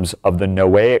terms of the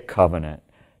Noahic covenant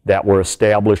that were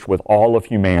established with all of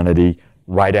humanity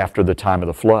right after the time of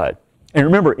the flood. And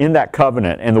remember, in that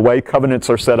covenant, and the way covenants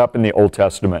are set up in the Old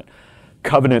Testament,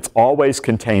 covenants always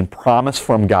contain promise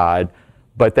from God,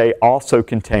 but they also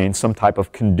contain some type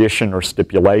of condition or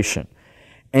stipulation.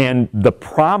 And the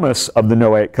promise of the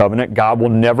Noahic covenant, God will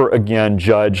never again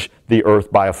judge the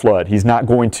earth by a flood. He's not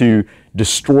going to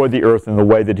destroy the earth in the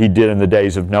way that he did in the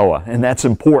days of Noah. And that's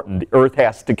important. The earth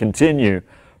has to continue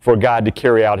for God to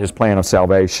carry out his plan of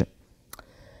salvation.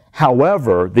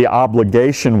 However, the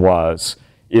obligation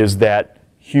is that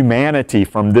humanity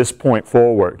from this point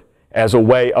forward, as a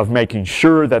way of making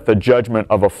sure that the judgment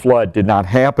of a flood did not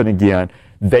happen again,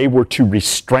 they were to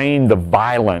restrain the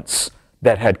violence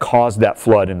that had caused that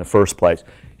flood in the first place.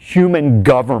 Human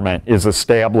government is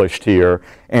established here,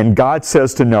 and God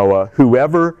says to Noah,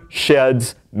 whoever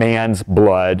sheds man's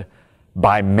blood,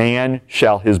 by man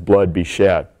shall his blood be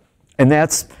shed. And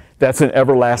that's an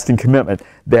everlasting commitment,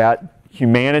 that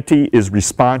humanity is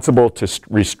responsible to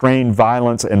restrain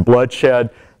violence and bloodshed.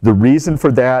 The reason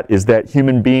for that is that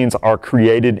human beings are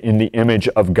created in the image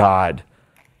of God.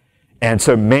 And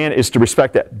so man is to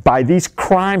respect that. By these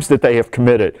crimes that they have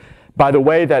committed, by the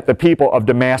way that the people of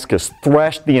Damascus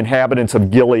threshed the inhabitants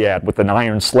of Gilead with an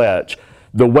iron sledge,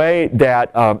 the way that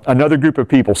another group of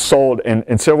people sold,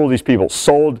 and several of these people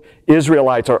sold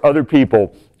Israelites or other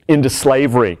people into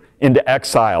slavery, into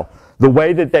exile, the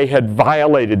way that they had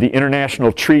violated the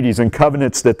international treaties and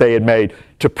covenants that they had made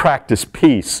to practice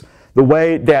peace, the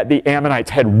way that the Ammonites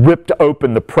had ripped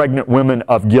open the pregnant women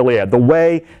of Gilead, the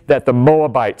way that the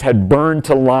Moabites had burned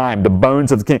to lime the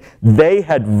bones of the king. They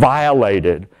had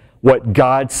violated what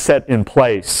God set in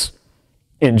place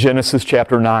in Genesis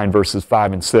chapter 9, verses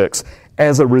 5 and 6.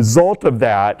 As a result of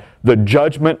that, the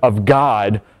judgment of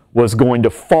God was going to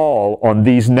fall on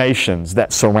these nations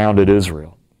that surrounded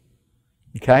Israel.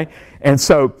 Okay? And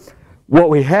so what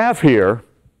we have here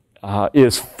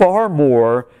is far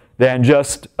more than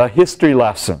just a history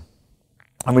lesson.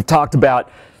 And we've talked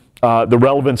about the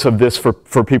relevance of this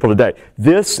for people today.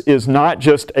 This is not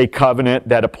just a covenant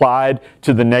that applied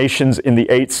to the nations in the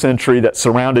 8th century that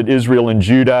surrounded Israel and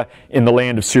Judah in the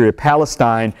land of Syria,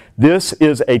 Palestine. This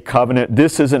is a covenant,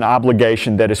 this is an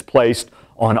obligation that is placed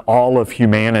on all of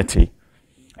humanity.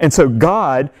 And so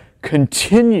God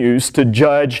continues to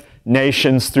judge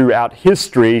nations throughout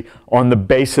history on the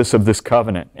basis of this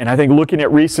covenant. And I think looking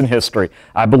at recent history,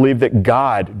 I believe that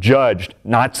God judged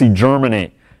Nazi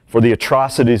Germany for the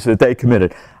atrocities that they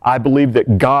committed. I believe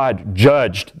that God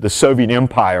judged the Soviet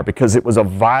Empire because it was a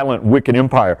violent, wicked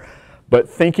empire. But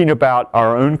thinking about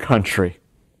our own country,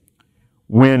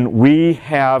 when we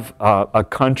have a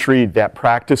country that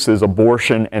practices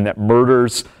abortion and that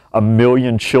murders 1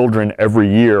 million children every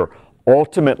year,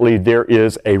 ultimately there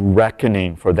is a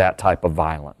reckoning for that type of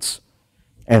violence.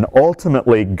 And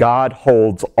ultimately, God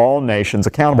holds all nations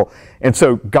accountable. And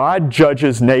so God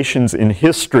judges nations in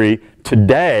history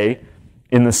today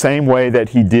in the same way that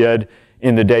He did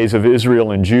in the days of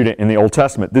Israel and Judah in the Old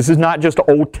Testament. This is not just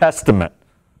Old Testament.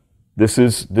 This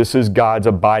is God's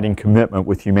abiding commitment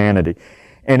with humanity.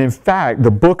 And in fact,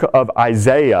 the book of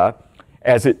Isaiah,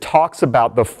 as it talks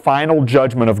about the final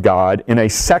judgment of God, in a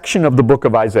section of the book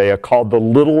of Isaiah called the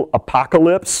Little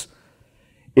Apocalypse,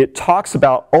 it talks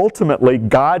about ultimately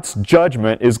God's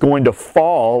judgment is going to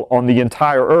fall on the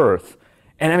entire earth.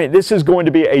 And I mean, this is going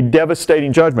to be a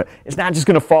devastating judgment. It's not just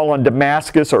going to fall on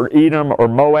Damascus or Edom or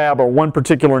Moab or one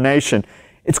particular nation.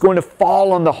 It's going to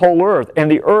fall on the whole earth. And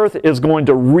the earth is going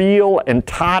to reel and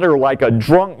totter like a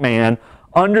drunk man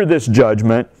under this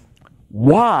judgment.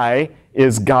 Why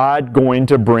is God going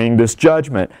to bring this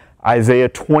judgment? Isaiah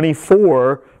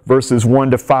 24 verses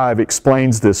 1 to 5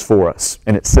 explains this for us.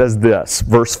 And it says this,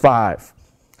 verse 5.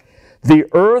 The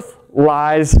earth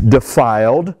lies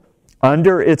defiled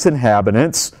under its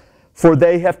inhabitants, for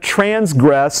they have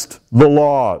transgressed the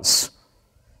laws.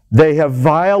 They have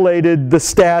violated the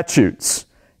statutes.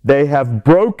 They have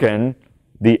broken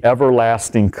the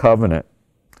everlasting covenant.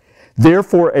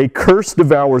 Therefore a curse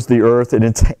devours the earth, and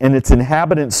its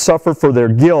inhabitants suffer for their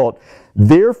guilt.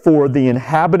 Therefore the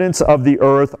inhabitants of the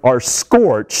earth are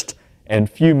scorched, and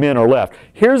few men are left.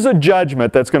 Here's a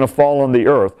judgment that's going to fall on the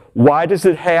earth. Why does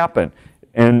it happen?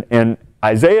 And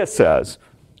Isaiah says,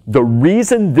 the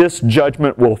reason this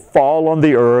judgment will fall on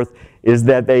the earth is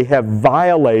that they have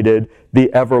violated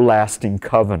the everlasting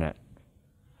covenant.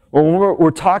 Well, when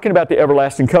we're talking about the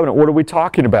everlasting covenant, what are we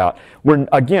talking about?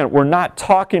 We're not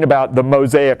talking about the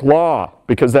Mosaic law,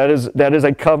 because that is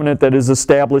a covenant that is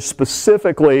established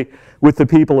specifically with the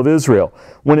people of Israel.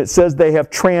 When it says they have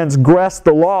transgressed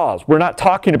the laws, we're not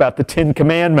talking about the 10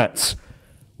 Commandments.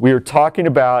 We are talking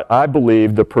about, I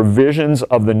believe, the provisions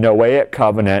of the Noahic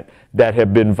covenant that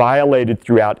have been violated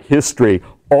throughout history.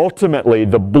 Ultimately,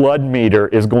 the blood meter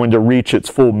is going to reach its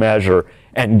full measure,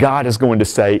 and God is going to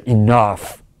say,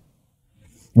 enough.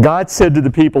 God said to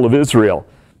the people of Israel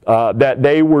that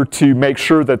they were to make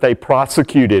sure that they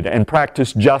prosecuted and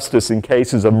practiced justice in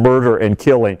cases of murder and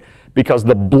killing, because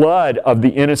the blood of the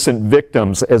innocent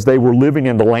victims as they were living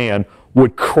in the land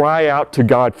would cry out to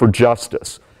God for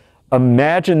justice.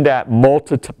 Imagine that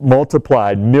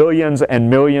multiplied millions and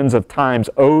millions of times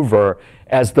over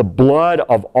as the blood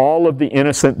of all of the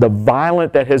innocent, the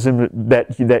violence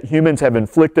that humans have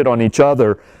inflicted on each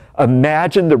other.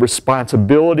 Imagine the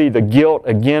responsibility, the guilt,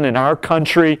 again, in our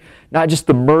country, not just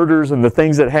the murders and the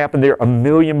things that happen there, 1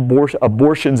 million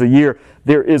abortions a year.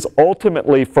 There is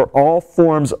ultimately, for all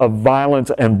forms of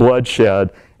violence and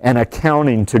bloodshed, an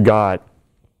accounting to God.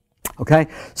 Okay?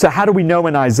 So how do we know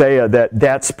in Isaiah that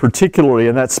that's particularly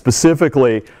and that's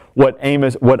specifically what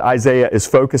Isaiah is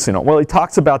focusing on? Well, he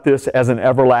talks about this as an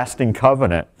everlasting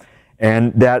covenant.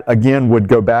 And that, again, would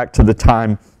go back to the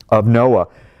time of Noah.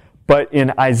 But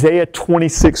in Isaiah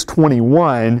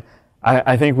 26:21,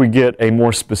 I think we get a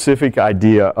more specific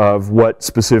idea of what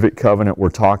specific covenant we're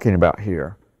talking about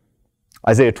here.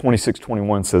 Isaiah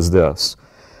 26:21 says this,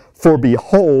 "For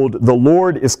behold, the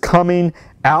Lord is coming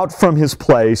out from his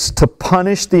place to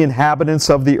punish the inhabitants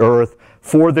of the earth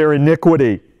for their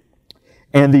iniquity.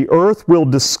 And the earth will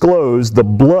disclose the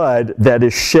blood that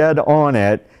is shed on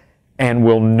it, and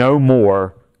will no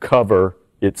more cover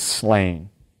its slain."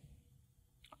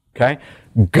 Okay?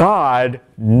 God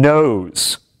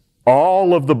knows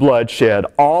all of the bloodshed,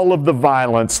 all of the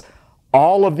violence,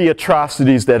 all of the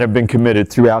atrocities that have been committed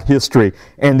throughout history,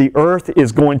 and the earth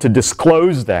is going to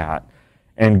disclose that,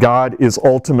 and God is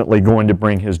ultimately going to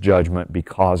bring his judgment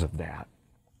because of that.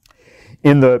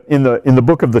 In the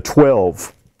book of the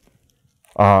 12,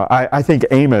 I think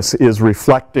Amos is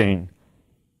reflecting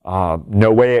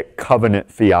Noahic covenant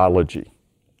theology,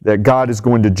 that God is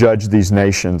going to judge these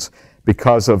nations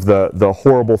because of the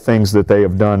horrible things that they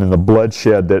have done and the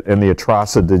bloodshed and the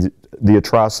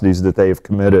atrocities that they have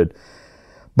committed.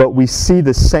 But we see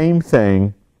the same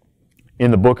thing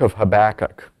in the book of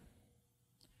Habakkuk.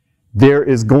 There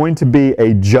is going to be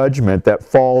a judgment that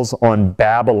falls on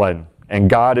Babylon, and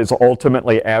God is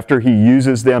ultimately, after he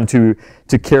uses them to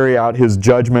carry out his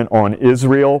judgment on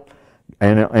Israel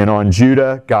and on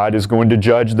Judah, God is going to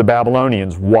judge the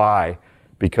Babylonians. Why?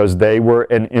 Because they were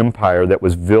an empire that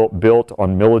was built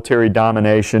on military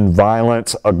domination,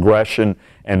 violence, aggression,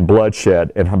 and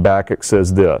bloodshed. And Habakkuk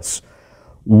says this,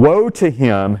 "Woe to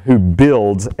him who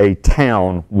builds a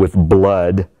town with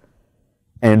blood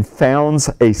and founds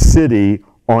a city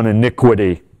on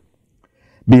iniquity.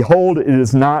 Behold, it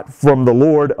is not from the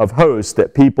Lord of hosts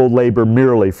that people labor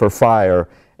merely for fire,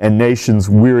 and nations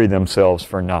weary themselves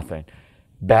for nothing."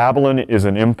 Babylon is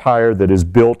an empire that is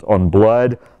built on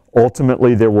blood.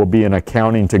 Ultimately, there will be an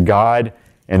accounting to God,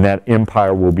 and that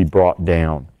empire will be brought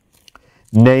down.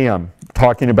 Nahum,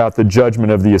 talking about the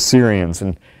judgment of the Assyrians,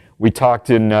 and we talked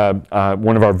in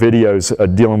one of our videos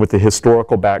dealing with the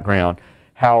historical background,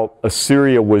 how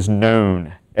Assyria was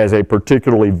known as a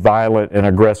particularly violent and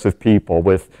aggressive people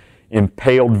with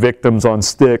impaled victims on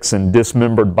sticks and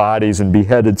dismembered bodies and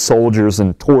beheaded soldiers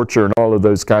and torture and all of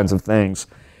those kinds of things.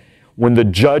 When the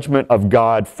judgment of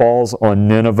God falls on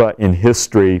Nineveh in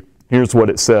history, here's what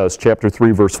it says, chapter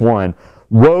 3, verse 1,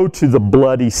 "Woe to the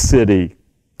bloody city,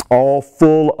 all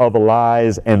full of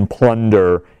lies and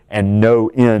plunder, and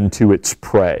no end to its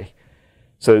prey."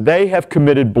 So they have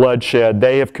committed bloodshed,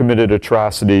 they have committed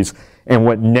atrocities, and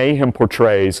what Nahum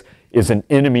portrays is an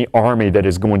enemy army that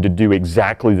is going to do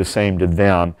exactly the same to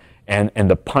them, and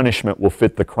the punishment will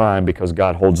fit the crime because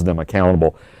God holds them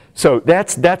accountable. So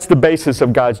that's the basis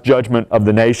of God's judgment of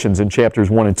the nations in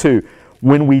chapters 1 and 2.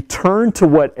 When we turn to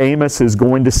what Amos is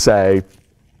going to say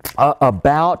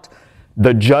about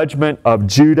the judgment of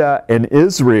Judah and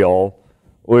Israel,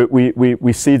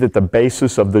 we see that the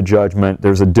basis of the judgment,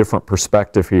 there's a different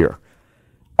perspective here.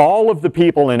 All of the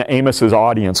people in Amos's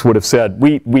audience would have said,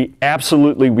 we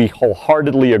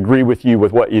wholeheartedly agree with you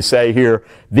with what you say here.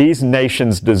 These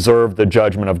nations deserve the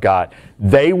judgment of God.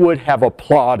 They would have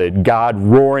applauded God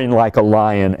roaring like a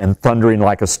lion and thundering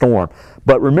like a storm.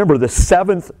 But remember the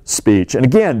seventh speech, and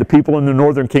again, the people in the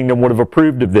northern kingdom would have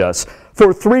approved of this.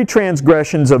 "For 3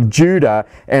 transgressions of Judah,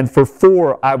 and for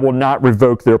 4 I will not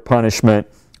revoke their punishment,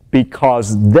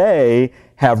 because they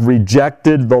have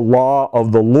rejected the law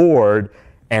of the Lord,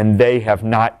 and they have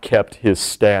not kept his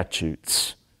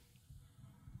statutes."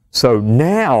 So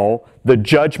now the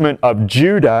judgment of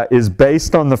Judah is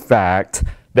based on the fact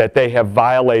that they have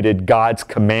violated God's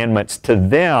commandments to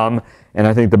them, and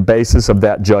I think the basis of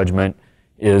that judgment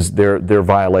is their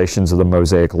violations of the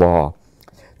Mosaic law.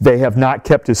 "They have not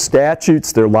kept his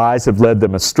statutes, their lies have led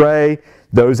them astray,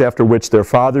 those after which their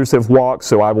fathers have walked,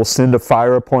 so I will send a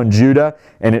fire upon Judah,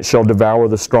 and it shall devour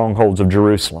the strongholds of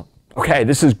Jerusalem." Okay,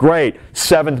 this is great.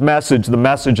 7th message, the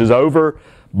message is over.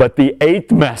 But the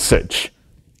 8th message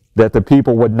that the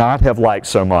people would not have liked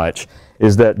so much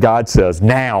is that God says,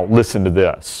 now listen to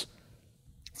this.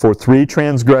 "For 3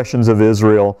 transgressions of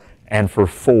Israel, and for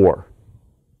 4,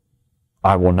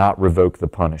 I will not revoke the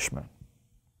punishment."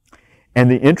 And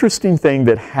the interesting thing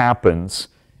that happens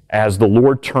as the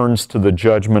Lord turns to the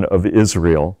judgment of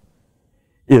Israel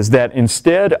is that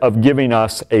instead of giving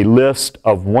us a list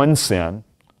of 1 sin,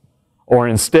 or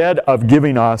instead of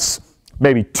giving us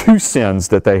maybe 2 sins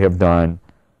that they have done,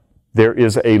 there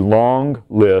is a long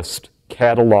list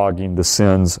cataloging the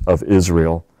sins of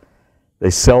Israel. They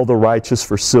sell the righteous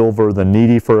for silver, the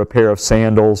needy for a pair of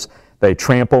sandals. They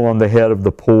trample on the head of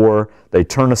the poor. They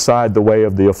turn aside the way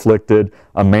of the afflicted.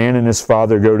 A man and his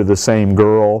father go to the same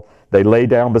girl. They lay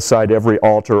down beside every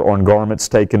altar on garments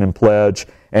taken in pledge.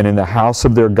 And in the house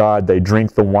of their God they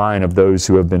drink the wine of those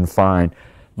who have been fined.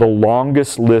 The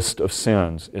longest list of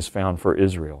sins is found for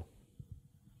Israel.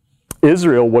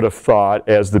 Israel would have thought,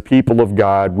 as the people of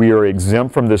God, we are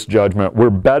exempt from this judgment. We're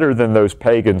better than those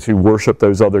pagans who worship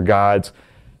those other gods.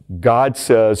 God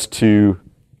says to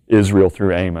Israel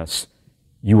through Amos,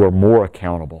 you are more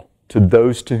accountable. To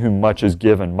those to whom much is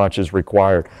given, much is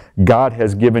required. God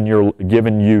has given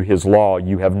you His law.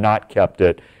 You have not kept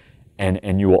it,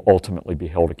 and you will ultimately be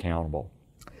held accountable.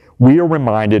 We are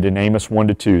reminded in Amos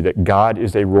 1-2 that God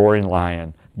is a roaring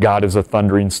lion. God is a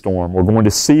thundering storm. We're going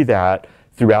to see that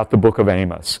throughout the book of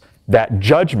Amos. That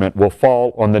judgment will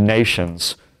fall on the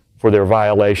nations for their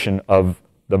violation of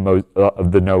the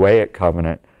Noahic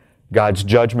covenant. God's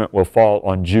judgment will fall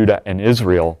on Judah and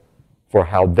Israel for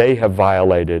how they have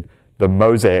violated the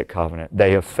Mosaic covenant.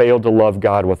 They have failed to love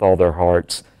God with all their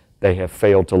hearts. They have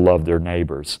failed to love their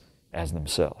neighbors as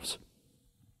themselves.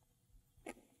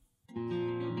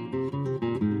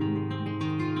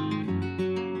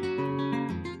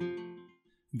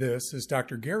 This is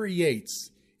Dr. Gary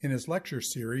Yates in his lecture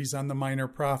series on the Minor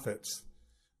Prophets.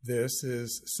 This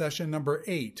is session number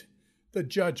 8, The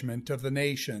Judgment of the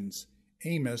Nations,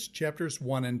 Amos chapters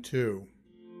 1 and 2.